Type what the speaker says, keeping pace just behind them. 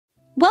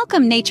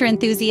Welcome, nature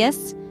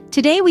enthusiasts!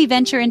 Today we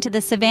venture into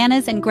the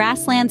savannas and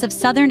grasslands of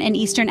southern and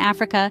eastern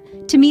Africa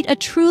to meet a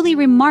truly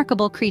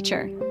remarkable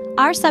creature.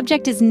 Our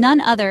subject is none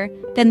other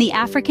than the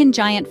African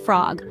giant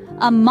frog,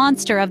 a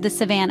monster of the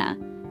savanna.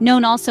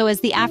 Known also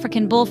as the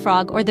African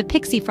bullfrog or the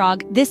pixie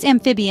frog, this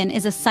amphibian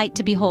is a sight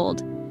to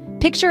behold.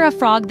 Picture a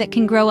frog that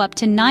can grow up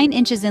to 9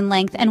 inches in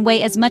length and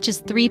weigh as much as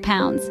 3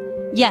 pounds.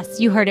 Yes,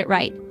 you heard it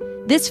right.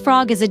 This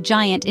frog is a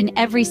giant in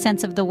every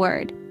sense of the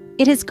word.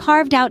 It has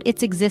carved out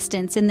its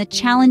existence in the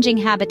challenging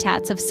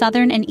habitats of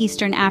southern and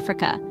eastern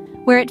Africa,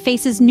 where it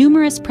faces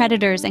numerous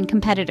predators and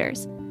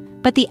competitors.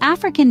 But the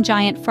African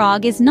giant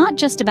frog is not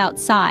just about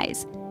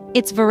size.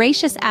 Its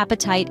voracious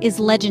appetite is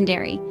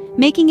legendary,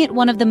 making it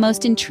one of the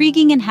most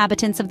intriguing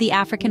inhabitants of the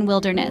African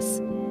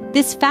wilderness.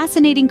 This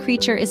fascinating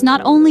creature is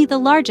not only the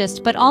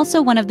largest but also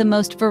one of the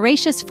most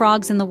voracious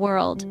frogs in the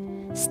world.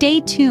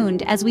 Stay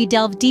tuned as we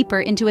delve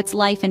deeper into its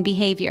life and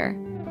behavior.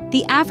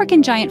 The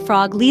African giant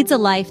frog leads a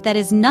life that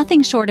is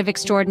nothing short of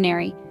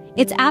extraordinary.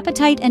 Its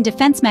appetite and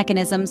defense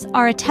mechanisms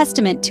are a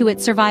testament to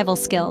its survival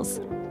skills.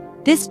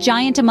 This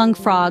giant among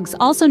frogs,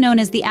 also known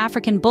as the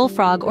African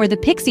bullfrog or the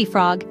pixie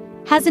frog,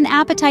 has an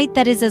appetite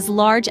that is as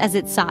large as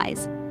its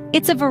size.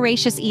 It's a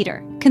voracious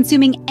eater,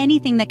 consuming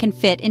anything that can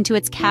fit into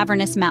its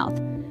cavernous mouth.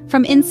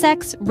 From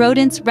insects,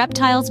 rodents,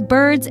 reptiles,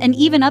 birds, and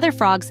even other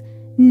frogs,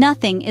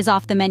 nothing is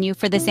off the menu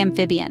for this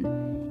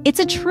amphibian. It's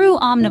a true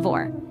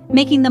omnivore,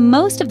 making the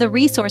most of the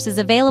resources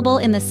available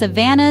in the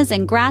savannas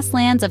and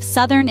grasslands of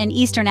southern and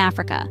eastern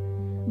Africa.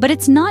 But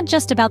it's not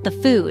just about the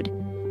food.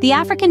 The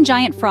African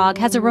giant frog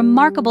has a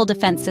remarkable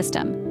defense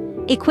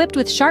system. Equipped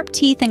with sharp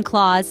teeth and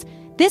claws,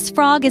 this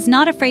frog is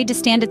not afraid to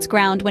stand its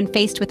ground when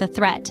faced with a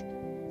threat.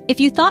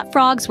 If you thought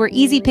frogs were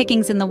easy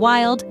pickings in the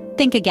wild,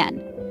 think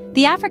again.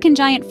 The African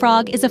giant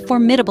frog is a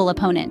formidable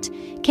opponent,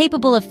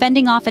 capable of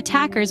fending off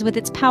attackers with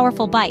its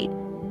powerful bite.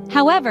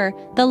 However,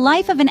 the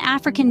life of an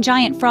African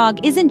giant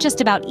frog isn't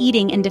just about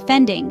eating and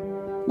defending.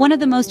 One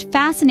of the most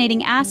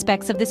fascinating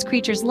aspects of this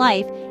creature's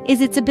life is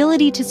its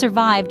ability to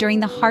survive during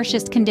the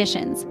harshest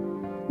conditions.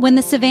 When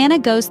the savanna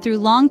goes through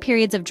long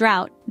periods of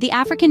drought, the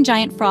African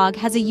giant frog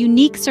has a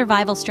unique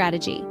survival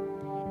strategy.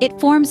 It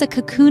forms a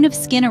cocoon of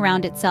skin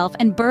around itself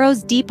and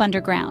burrows deep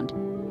underground.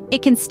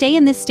 It can stay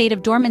in this state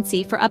of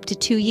dormancy for up to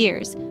 2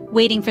 years,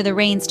 waiting for the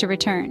rains to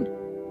return.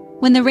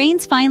 When the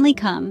rains finally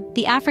come,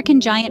 the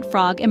African giant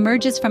frog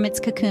emerges from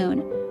its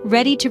cocoon,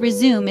 ready to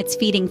resume its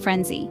feeding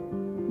frenzy.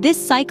 This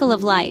cycle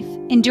of life,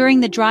 enduring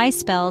the dry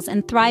spells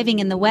and thriving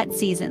in the wet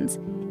seasons,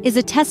 is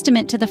a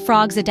testament to the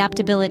frog's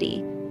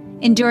adaptability.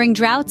 Enduring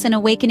droughts and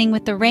awakening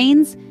with the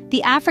rains,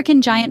 the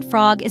African giant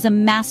frog is a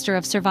master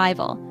of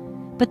survival.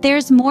 But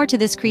there's more to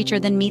this creature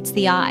than meets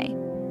the eye.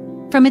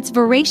 From its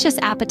voracious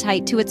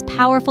appetite to its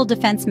powerful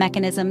defense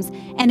mechanisms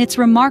and its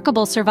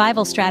remarkable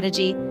survival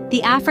strategy,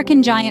 the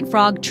African giant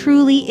frog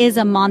truly is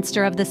a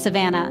monster of the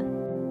savanna.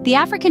 The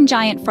African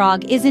giant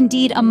frog is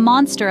indeed a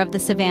monster of the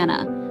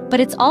savanna, but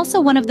it's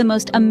also one of the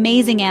most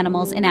amazing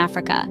animals in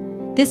Africa.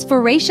 This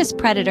voracious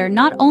predator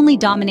not only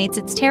dominates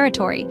its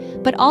territory,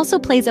 but also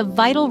plays a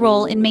vital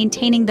role in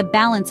maintaining the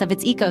balance of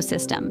its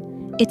ecosystem.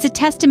 It's a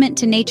testament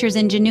to nature's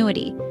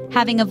ingenuity,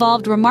 having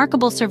evolved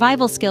remarkable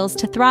survival skills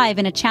to thrive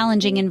in a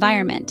challenging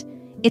environment.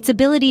 Its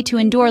ability to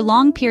endure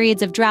long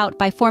periods of drought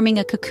by forming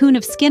a cocoon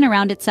of skin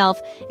around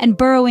itself and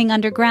burrowing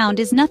underground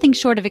is nothing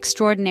short of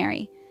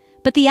extraordinary.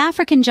 But the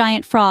African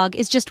giant frog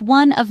is just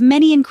one of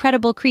many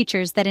incredible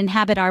creatures that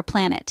inhabit our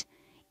planet.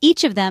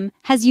 Each of them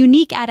has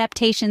unique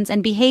adaptations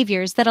and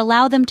behaviors that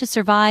allow them to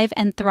survive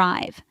and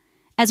thrive.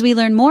 As we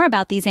learn more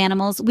about these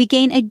animals, we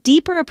gain a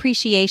deeper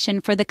appreciation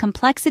for the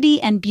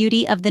complexity and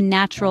beauty of the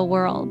natural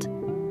world.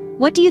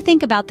 What do you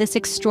think about this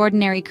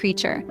extraordinary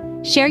creature?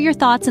 Share your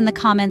thoughts in the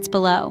comments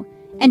below.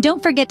 And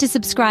don't forget to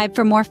subscribe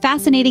for more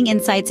fascinating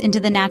insights into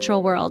the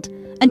natural world.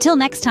 Until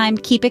next time,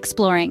 keep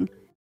exploring.